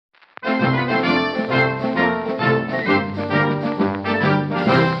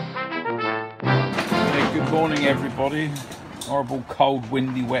everybody. Horrible cold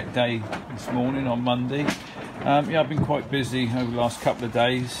windy wet day this morning on Monday. Yeah, I've been quite busy over the last couple of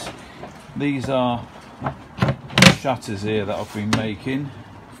days. These are shutters here that I've been making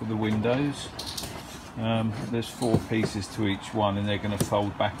for the windows. There's 4 pieces to each one and they're going to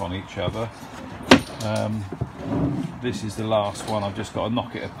fold back on each other. This is the last one. I've just got to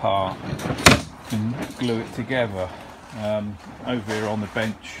knock it apart and glue it together. Over here on the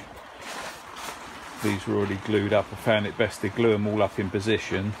bench, these were already glued up. I found it best to glue them all up in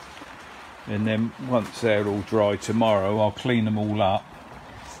position, and then once they're all dry tomorrow I'll clean them all up,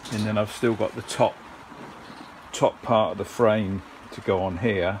 and then I've still got the top part of the frame to go on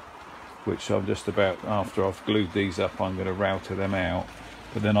here, which I'm just about, after I've glued these up, I'm going to router them out,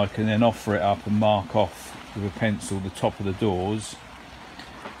 but then I can then offer it up and mark off with a pencil the top of the doors,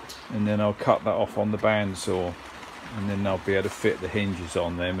 and then I'll cut that off on the bandsaw, and then I'll be able to fit the hinges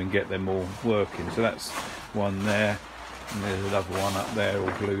on them and get them all working. So that's one there, and there's another one up there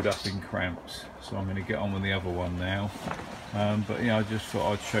all glued up in cramps, so I'm going to get on with the other one now. But yeah, I just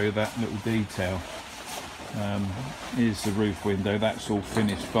thought I'd show you that little detail. Here's the roof window. That's all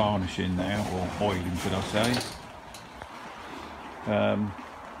finished varnishing now, or oiling should I say.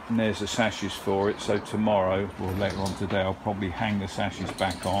 And there's the sashes for it, so tomorrow or later on today I'll probably hang the sashes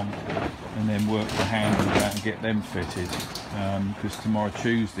back on and then work the handles out and get them fitted, because tomorrow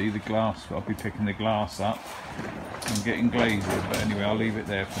Tuesday the glass, I'll be picking the glass up and getting glazed. But anyway, I'll leave it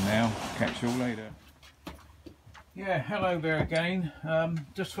there for now. Catch you all later. Yeah, hello there again.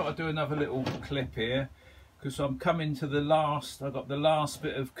 Just thought I'd do another little clip here because I'm coming to the last, I've got the last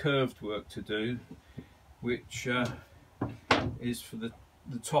bit of curved work to do, which is for the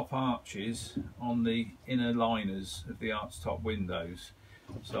top arches on the inner liners of the archtop windows.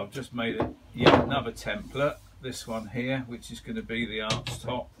 So I've just made yet another template, this one here, which is going to be the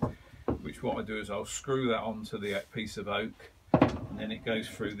archtop, which what I do is I'll screw that onto the piece of oak, and then it goes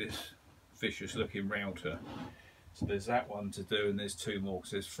through this vicious looking router. So there's that one to do, and there's 2 more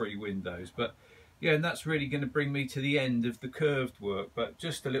because there's 3 windows. But yeah, and that's really going to bring me to the end of the curved work. But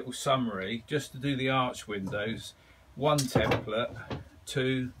just a little summary, just to do the arch windows, 1 template,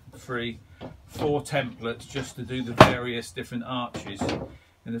 2, 3, 4 templates just to do the various different arches.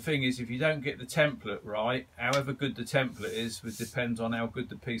 And the thing is, if you don't get the template right, however good the template is, it depends on how good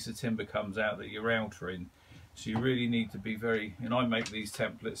the piece of timber comes out that you're outering. So you really need to be very, and I make these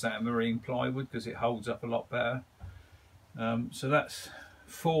templates out of marine plywood because it holds up a lot better. So that's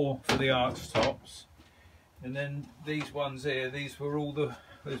 4 for the arch tops, and then these ones here, these were all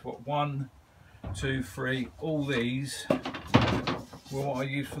there's what, 1, 2, 3, all these were what I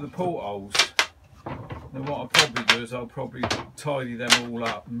use for the portholes. And what I'll probably do is I'll probably tidy them all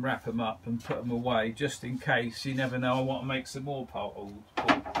up and wrap them up and put them away, just in case. You never know, I want to make some more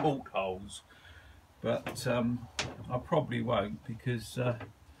portholes, but I probably won't, because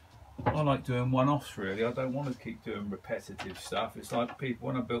I like doing one-offs really. I don't want to keep doing repetitive stuff. It's like people,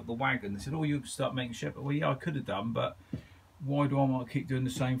 when I built the wagon, they said, oh, you can start making shepherd. Well, yeah, I could have done, but why do I want to keep doing the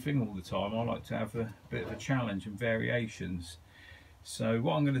same thing all the time? I like to have a bit of a challenge and variations. So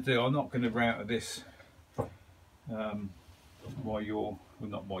what I'm going to do, I'm not going to router this while you're, well,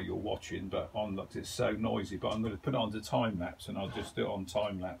 not while you're watching, but on, look, it's so noisy, but I'm going to put it onto time lapse, and I'll just do it on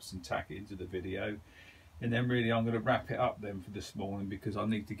time lapse and tack it into the video. And then really I'm going to wrap it up then for this morning, because I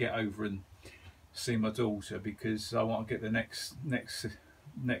need to get over and see my daughter, because I want to get the next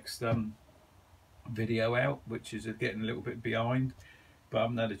video out, which is getting a little bit behind, but I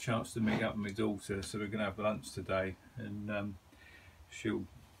haven't had a chance to meet up with my daughter. So we're going to have lunch today, and she'll,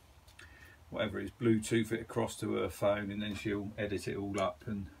 whatever it is, Bluetooth it across to her phone, and then she'll edit it all up.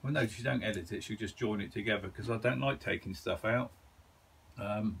 And well, no, she don't edit it, she'll just join it together, because I don't like taking stuff out.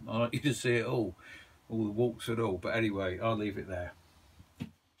 I like you to see it all the walks and all. But anyway, I'll leave it there.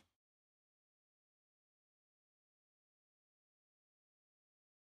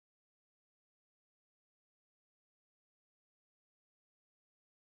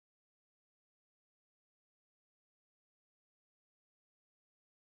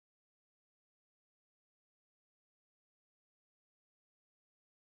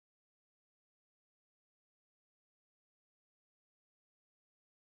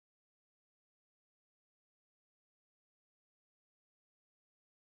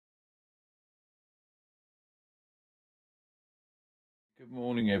 Good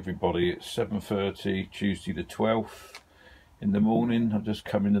morning everybody, it's 7:30, Tuesday the 12th in the morning. I've just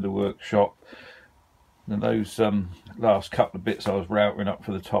come into the workshop. Now those last couple of bits I was routing up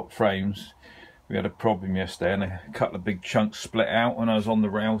for the top frames, we had a problem yesterday, and a couple of big chunks split out when I was on the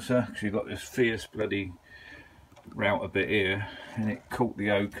router, because you've got this fierce bloody router bit here, and it caught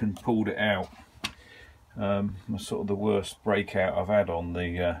the oak and pulled it out. Sort of the worst breakout I've had on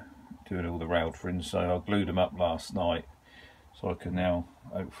the doing all the rail trims, so I glued them up last night, so I can now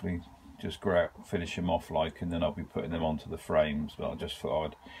hopefully just go out, finish them off like, and then I'll be putting them onto the frames. But I just thought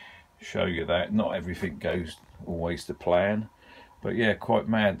I'd show you that not everything goes always to plan. But yeah, quite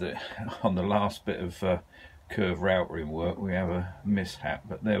mad that on the last bit of curve routing work we have a mishap,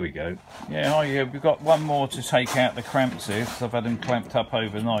 but there we go. Yeah, we've got one more to take out the clamps here, because I've had them clamped up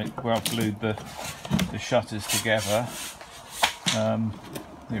overnight where I've glued the shutters together.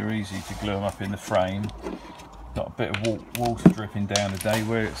 They're easy to glue them up in the frame. Got a bit of water dripping down today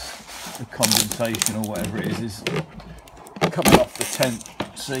where it's the condensation or whatever it is coming off the tent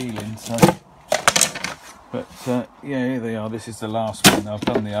ceiling. So, but yeah, here they are. This is the last one. I've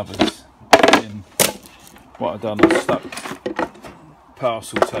done the others. What I've done, I've stuck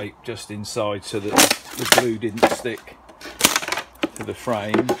parcel tape just inside so that the glue didn't stick to the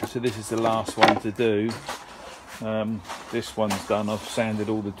frame. So this is the last one to do. This one's done. I've sanded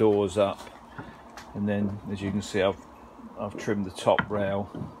all the doors up, and then as you can see I've trimmed the top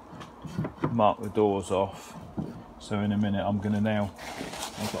rail, marked the doors off. So in a minute I've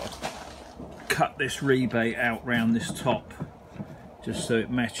got to cut this rebate out round this top just so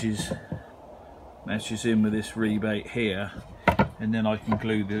it matches in with this rebate here, and then I can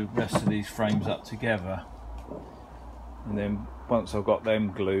glue the rest of these frames up together. And then once I've got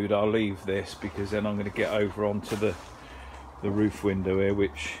them glued, I'll leave this, because then I'm going to get over onto the roof window here,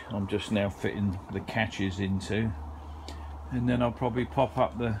 which I'm just now fitting the catches into, and then I'll probably pop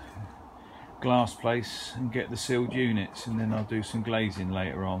up the glass place and get the sealed units, and then I'll do some glazing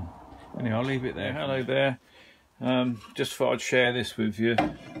later on. Anyway, I'll leave it there. Hello there. Just thought I'd share this with you.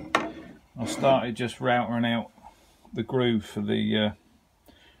 I started just routing out the groove for the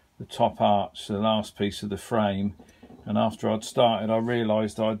top arch, the last piece of the frame, and after I'd started I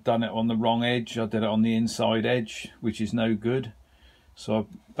realised I'd done it on the wrong edge. I did it on the inside edge, which is no good, so I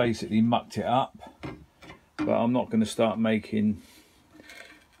basically mucked it up. But I'm not going to start making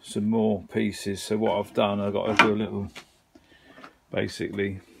some more pieces, so what I've done, I've got to do a little,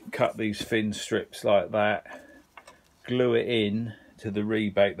 basically cut these thin strips like that, glue it in to the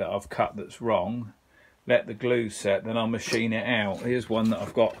rebate that I've cut that's wrong, let the glue set, then I'll machine it out. Here's one that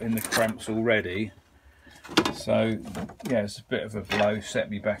I've got in the cramps already. So yeah, it's a bit of a blow, set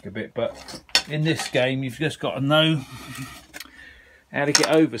me back a bit, but in this game you've just got to know how to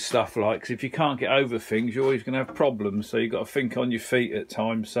get over stuff, like, because if you can't get over things you're always going to have problems, so you've got to think on your feet at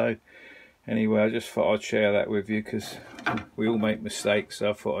times. So anyway, I just thought I'd share that with you, because we all make mistakes, so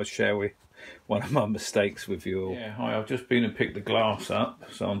I thought I'd share one of my mistakes with you all. Yeah, hi, I've just been and picked the glass up,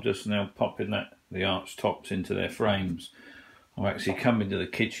 so I'm just now popping the arch tops into their frames. I've actually come into the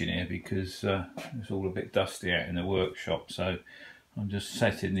kitchen here because it's all a bit dusty out in the workshop, so I'm just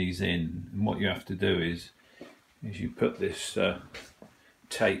setting these in. And what you have to do is you put this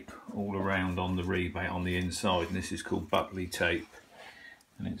tape all around on the rebate on the inside, and this is called Buckley tape,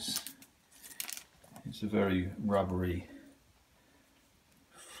 and it's a very rubbery,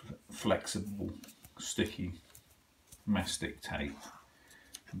 flexible, sticky mastic tape,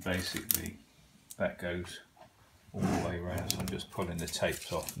 and basically that goes all the way around. So I'm just pulling the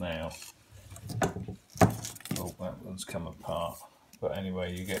tapes off now. Oh, that one's come apart, but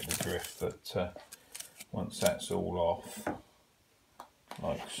anyway, you get the drift. That once that's all off,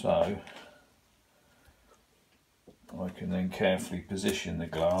 like so, I can then carefully position the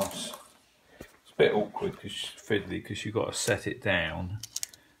glass. It's a bit awkward, because fiddly, because you've got to set it down,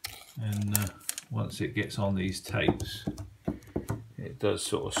 and once it gets on these tapes it does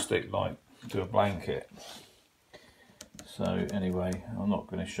sort of stick like to a blanket. So anyway, I'm not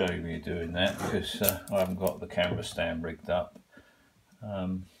going to show you doing that, because I haven't got the camera stand rigged up.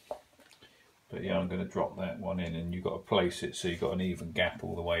 But yeah, I'm going to drop that one in, and you've got to place it so you've got an even gap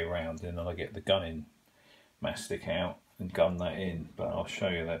all the way around, and then I get the gunning mastic out and gun that in, but I'll show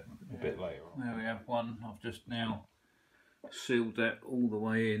you that a bit later on. There we have one. I've just now sealed that all the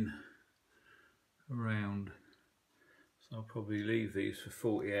way in around, so I'll probably leave these for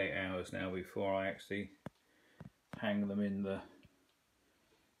 48 hours now before I actually hang them in the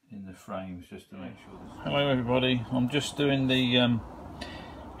frames, just to make sure. Hello everybody, I'm just doing the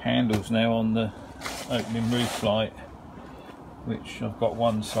handles now on the opening roof light, which I've got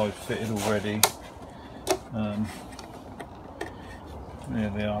one side fitted already. There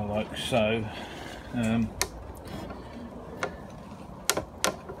they are, like so.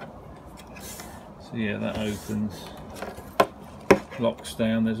 So yeah, that opens, locks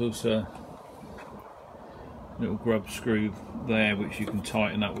down. There's also a little grub screw there which you can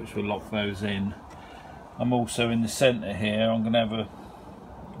tighten up, which will lock those in. I'm also in the centre here, I'm going to have a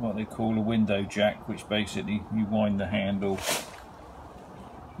what they call a window jack, which basically you wind the handle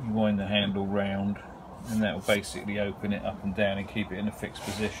round, and that will basically open it up and down and keep it in a fixed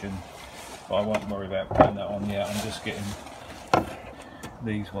position. But I won't worry about putting that on yet. I'm just getting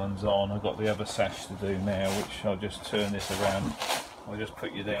these ones on. I've got the other sash to do now, which I'll just turn this around. I'll just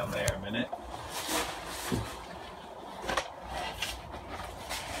put you down there a minute.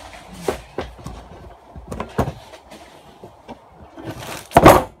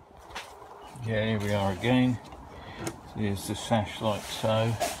 Yeah, here we are again. So here's the sash like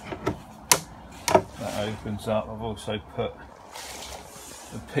so. That opens up. I've also put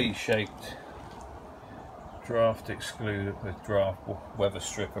a P-shaped draft excluder with draft weather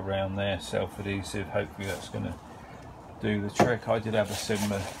strip around there, self-adhesive. Hopefully that's going to do the trick. I did have a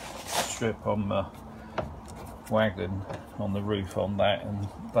similar strip on my wagon on the roof on that, and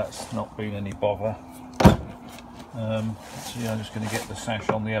that's not been any bother. So yeah, I'm just going to get the sash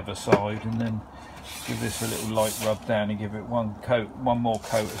on the other side and then give this a little light rub down and give it one more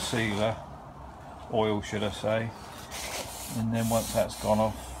coat of sealer, oil should I say, and then once that's gone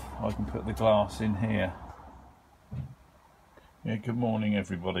off I can put the glass in here. Yeah, good morning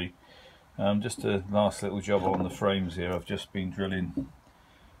everybody. Just a last little job on the frames here. I've just been drilling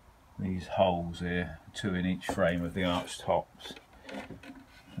these holes here, 2 in each frame of the arch tops,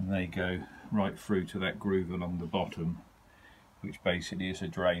 and they go right through to that groove along the bottom, which basically is a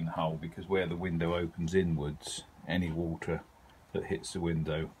drain hole, because where the window opens inwards, any water that hits the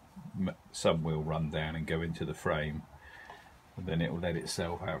window, some will run down and go into the frame, and then it will let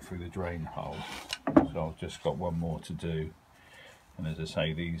itself out through the drain hole. So I've just got one more to do, and as I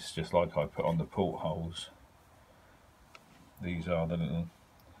say, these, just like I put on the portholes, these are the little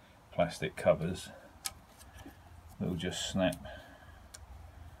plastic covers that will just snap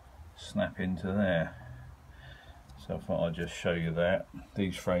into there. So I thought I'd just show you that.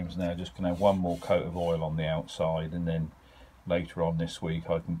 These frames now just going to have one more coat of oil on the outside, and then later on this week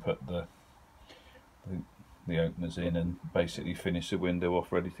I can put the openers in and basically finish the window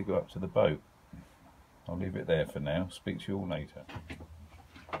off, ready to go up to the boat. I'll leave it there for now. Speak to you all later.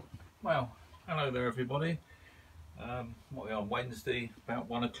 Well, hello there everybody. What are we on, Wednesday, about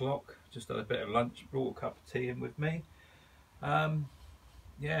 1 o'clock. Just had a bit of lunch, brought a cup of tea in with me.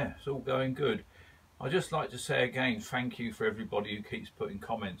 Yeah, it's all going good. I'd just like to say again, thank you for everybody who keeps putting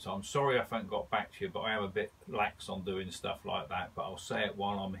comments on. Sorry I haven't got back to you, but I am a bit lax on doing stuff like that, but I'll say it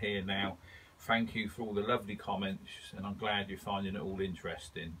while I'm here now. Thank you for all the lovely comments, and I'm glad you're finding it all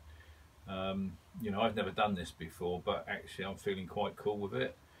interesting. You know, I've never done this before, but actually I'm feeling quite cool with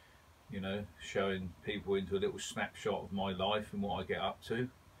it. You know, showing people into a little snapshot of my life and what I get up to.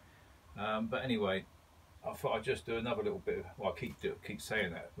 But anyway, I thought I'd just do another little bit of, well, I keep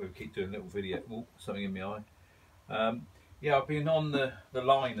saying that, we'll keep doing a little video. Ooh, something in my eye. Yeah, I've been on the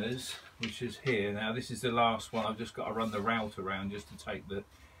liners, which is here. Now this is the last one. I've just got to run the route around just to take the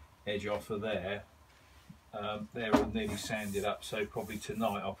edge off of there. They're all nearly sanded up, so probably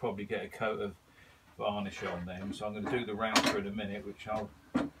tonight I'll probably get a coat of varnish on them. So I'm going to do the router in a minute, which I'll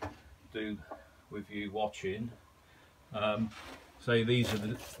do with you watching. So these are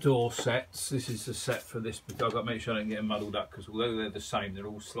the door sets. This is the set for this, but I've got to make sure I don't get them muddled up, because although they're the same, they're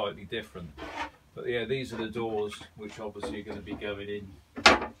all slightly different. But yeah, these are the doors, which obviously are going to be going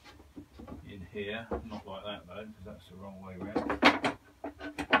in here. Not like that though, because that's the wrong way around.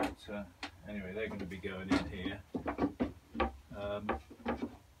 But anyway, they're going to be going in here.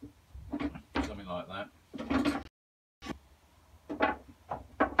 Something like that.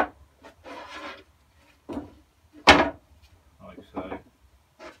 So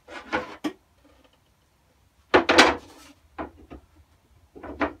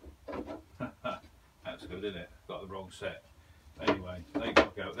that's good, isn't it? Got the wrong set. Anyway,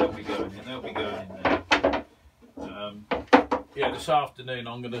 they'll be going in there. Yeah, this afternoon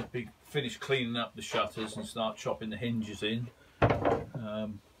I'm going to be finished cleaning up the shutters and start chopping the hinges in,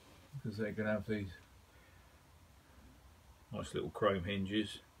 because they're going to have these nice little chrome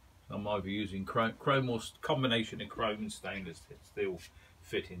hinges. I might be using chrome or combination of chrome and stainless steel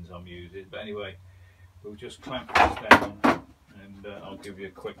fittings I'm using. But anyway, we'll just clamp this down, and I'll give you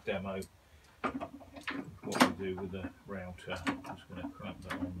a quick demo of what we do with the router. I'm just going to clamp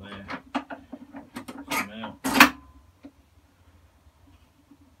that on there. So now,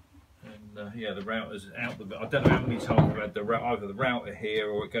 and yeah, the router's out. I don't know how many times I've had either the router here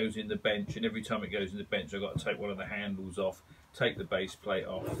or it goes in the bench, and every time it goes in the bench I've got to take one of the handles off, take the base plate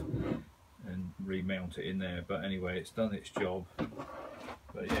off and remount it in there. But anyway, it's done its job.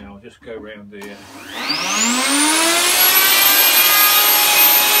 But yeah, I'll just go around here.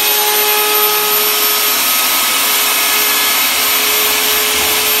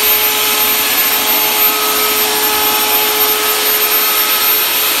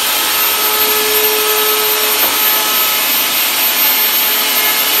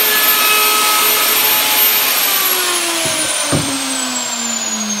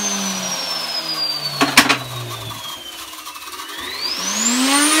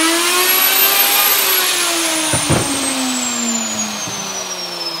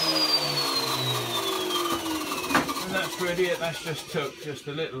 for idiot, that's just took just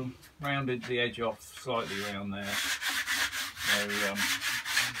a little, rounded the edge off slightly around there. So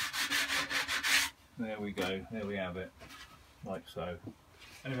there we go, there we have it, like so.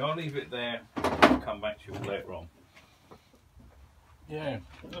 Anyway, I'll leave it there, I'll come back to you all later on. Yeah,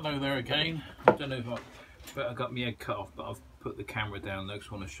 hello there again. I don't know if I got my head cut off, but I've put the camera down there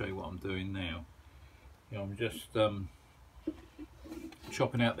because I want to show you what I'm doing now. Yeah, I'm just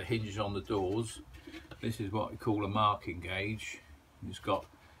chopping out the hinges on the doors. This is what we call a marking gauge. It's got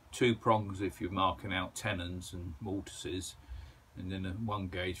two prongs if you're marking out tenons and mortises, and then one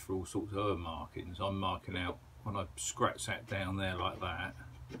gauge for all sorts of other markings. I'm marking out, when I scratch that down there like that,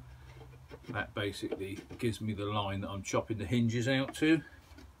 that basically gives me the line that I'm chopping the hinges out to.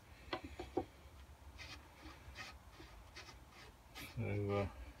 So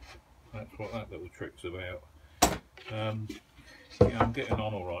that's what that little trick's about. Yeah, I'm getting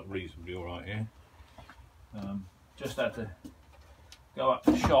on alright, reasonably alright here. Just had to go up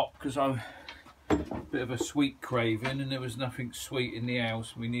the shop because I'm a bit of a sweet craving and there was nothing sweet in the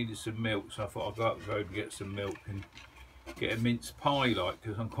house. We needed some milk, so I thought I'd go up the road and get some milk and get a mince pie, like,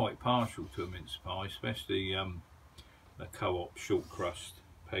 because I'm quite partial to a mince pie, especially the Co-op short crust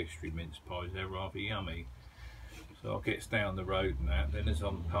pastry mince pies. They're rather yummy. So I get down the road and that, then as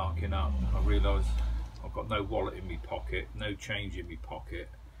I'm parking up I realise I've got no wallet in my pocket, no change in my pocket.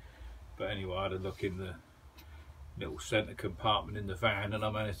 But anyway, I had a look in the little centre compartment in the van and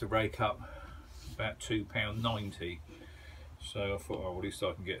I managed to rake up about £2.90. So I thought, oh, well, at least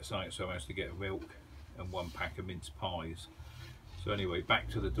I can get something, so I managed to get milk and one pack of mince pies. So anyway, back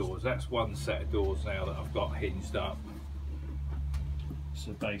to the doors. That's one set of doors now that I've got hinged up.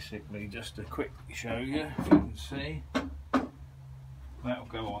 So basically, just to quickly show you, if you can see, that'll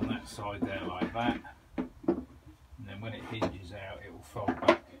go on that side there like that, and then when it hinges out it will fold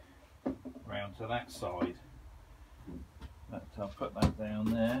back round to that side. But I'll put that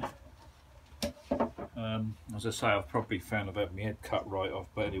down there. As I say, I've probably found I've had my head cut right off,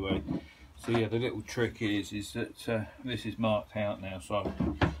 but anyway. So yeah, the little trick is that this is marked out now, so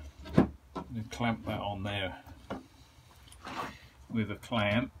I'm going to clamp that on there with a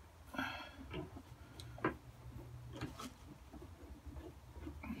clamp.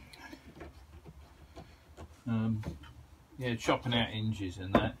 Yeah, chopping out hinges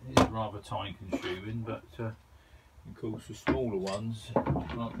and that is rather time consuming, but of course the smaller ones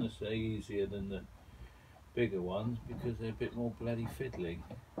aren't necessarily easier than the bigger ones because they're a bit more bloody fiddling.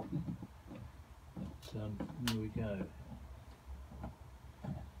 There we go. So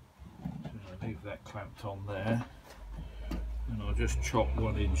I'll leave that clamped on there, and I'll just chop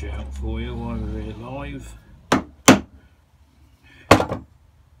 1 inch out for you while we're here live.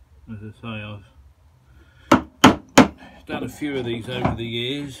 As I say, I've done a few of these over the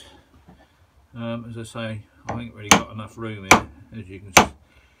years. As I say, I ain't really got enough room here. As you can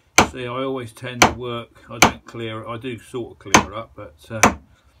see, I always tend to work, I don't clear, I do sort of clear up, but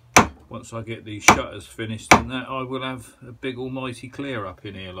once I get these shutters finished and that, I will have a big almighty clear up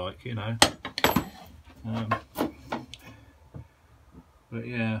in here, like, you know. But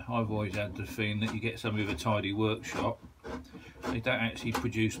yeah, I've always had the feeling that you get somebody with a tidy workshop, they don't actually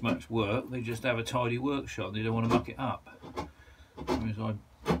produce much work, they just have a tidy workshop and they don't want to muck it up. Whereas I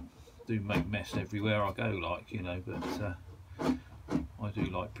do make mess everywhere I go, like, you know, but I do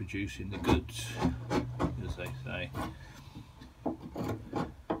like producing the goods, as they say.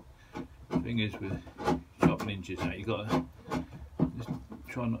 The thing is with chopping hinges out, you've got to just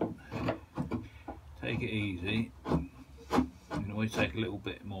try not take it easy. You can always take a little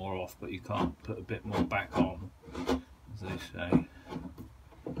bit more off, but you can't put a bit more back on, as they say.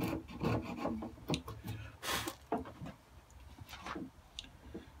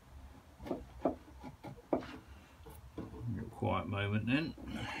 Quiet moment then,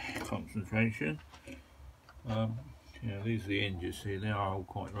 concentration. Yeah, these are the hinges. See, they are all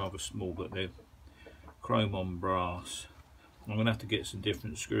quite rather small, but they're chrome on brass. I'm going to have to get some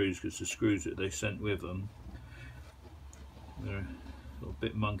different screws because the screws that they sent with them, they're a little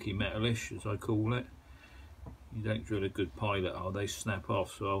bit monkey metalish, as I call it. You don't drill a good pilot, they snap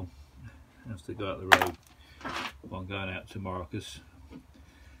off, so I'll have to go out the road while I'm going out tomorrow because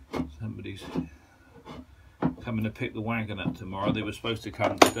somebody's coming to pick the wagon up tomorrow. They were supposed to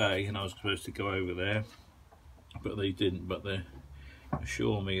come today and I was supposed to go over there, but they didn't. But they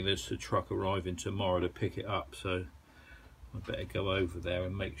assure me there's a truck arriving tomorrow to pick it up, so I better go over there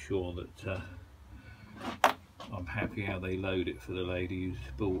and make sure that I'm happy how they load it for the lady who's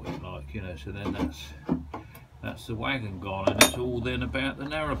bought it, like, you know. So then that's the wagon gone, and it's all then about the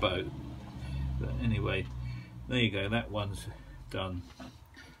narrowboat. But anyway, there you go, that one's done.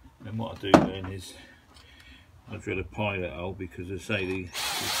 And what I do then is I drilled a pilot hole because I say the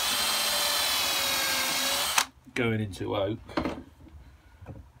going into oak,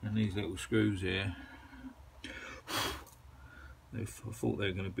 and these little screws here, I thought they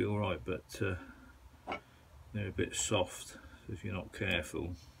were going to be alright, but they're a bit soft if you're not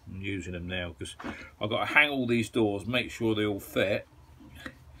careful. I'm using them now because I've got to hang all these doors, make sure they all fit,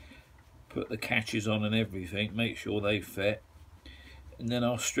 put the catches on and everything, make sure they fit, and then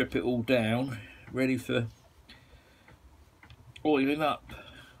I'll strip it all down ready for oiling up.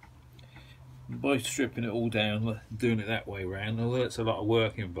 And by stripping it all down, doing it that way round, although it's a lot of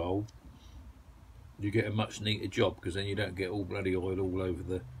work involved, you get a much neater job because then you don't get all bloody oil all over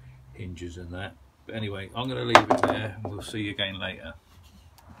the hinges and that. But anyway, I'm going to leave it there and we'll see you again later.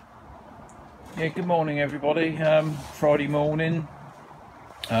 Yeah, good morning everybody. Friday morning.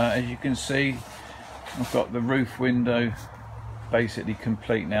 As you can see, I've got the roof window basically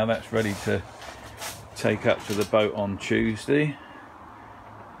complete now. That's ready to take up to the boat on Tuesday.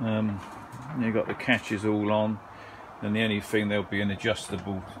 You've got the catches all on, and the only thing, there'll be an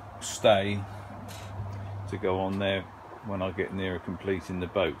adjustable stay to go on there when I get nearer completing the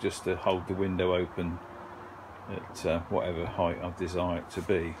boat, just to hold the window open at whatever height I desire it to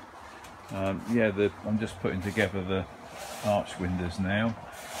be. Yeah, I'm just putting together the arch windows now.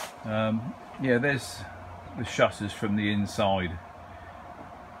 Yeah, there's the shutters from the inside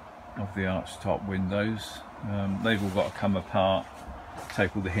of the arch top windows. They've all got to come apart,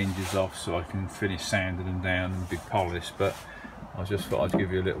 take all the hinges off so I can finish sanding them down and be polished, but I just thought I'd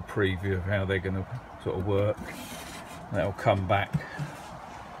give you a little preview of how they're going to sort of work. That'll come back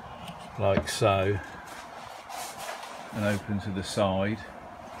like so and open to the side.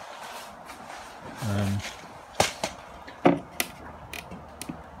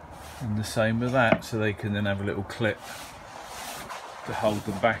 And the same with that, so they can then have a little clip to hold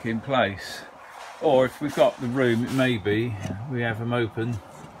them back in place. Or if we've got the room, it may be we have them open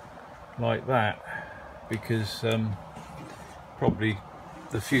like that, because probably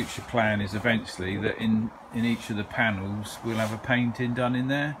the future plan is eventually that in each of the panels we'll have a painting done in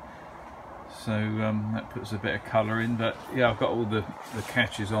there, so that puts a bit of colour in. But yeah, I've got all the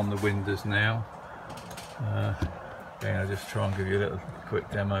catches on the windows now. I'll just try and give you a little quick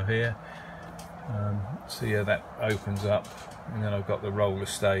demo here. So yeah, that opens up, and then I've got the roller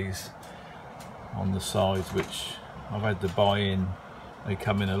stays on the sides, which I've had to buy in. They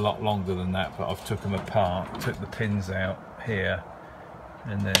come in a lot longer than that, but I've took them apart, took the pins out here,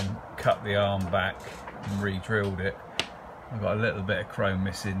 and then cut the arm back and re-drilled it. I've got a little bit of chrome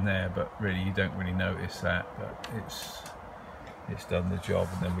missing there, but really you don't really notice that, but it's done the job.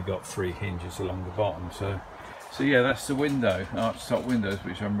 And then we've got 3 hinges along the bottom. So yeah, that's the window, arch top windows,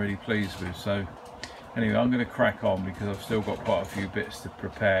 which I'm really pleased with. So anyway, I'm going to crack on because I've still got quite a few bits to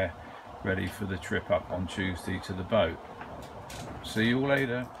prepare, ready for the trip up on Tuesday to the boat. See you all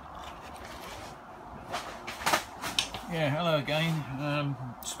later. Yeah, hello again.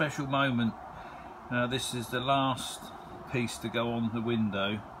 Special moment. This is the last piece to go on the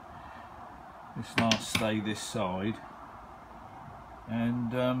window, this last stay this side,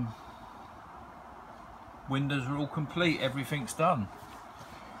 and windows are all complete, everything's done.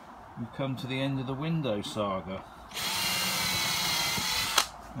 We've come to the end of the window saga.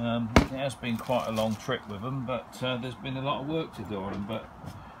 It has been quite a long trip with them, but there's been a lot of work to do on them. But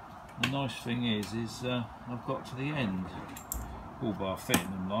the nice thing is I've got to the end, all bar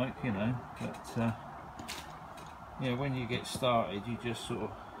fitting them, like, you know. But yeah, when you get started, you just sort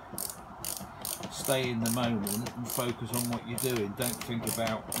of stay in the moment and focus on what you're doing. Don't think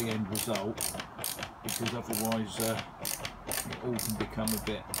about the end result, because otherwise it all can become a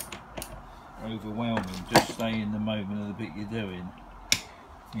bit overwhelming. Just stay in the moment of the bit you're doing.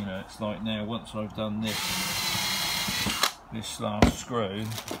 You know, it's like now, once I've done this last screw,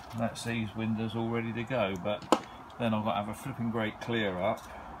 that's these windows all ready to go. But then I've got to have a flipping great clear up,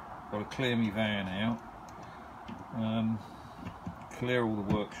 got to clear my van out, clear all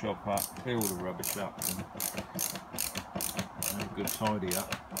the workshop up, clear all the rubbish up, and have a good tidy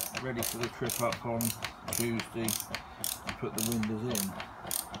up, ready for the trip up on Tuesday to put the windows in.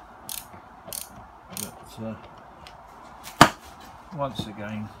 But once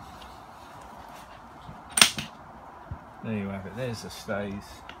again, there you have it. There's the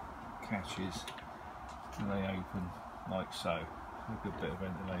stays, catches, and they open like so. A good bit of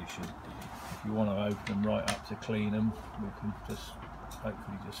ventilation. If you want to open them right up to clean them, we can just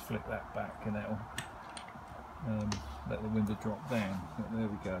hopefully just flick that back, and that'll let the window drop down. But there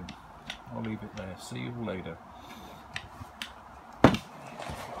we go. I'll leave it there. See you all later.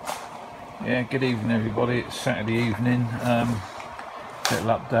 Yeah, good evening everybody. It's Saturday evening.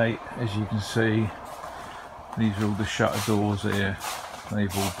 Little update, as you can see, These are all the shutter doors here.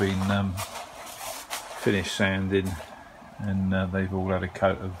 They've all been finished sanding, and they've all had a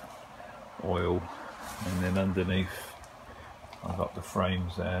coat of oil. And then underneath I've got the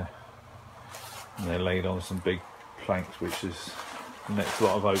frames there, and they're laid on some big planks, which is the next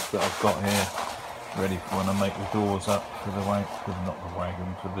lot of oak that I've got here, ready for when I make the doors up for the wagon, not the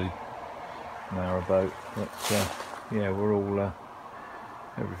wagon, for the narrowboat. But yeah, we're all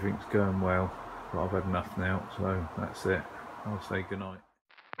everything's going well, but I've had enough now, so that's it. I'll say goodnight.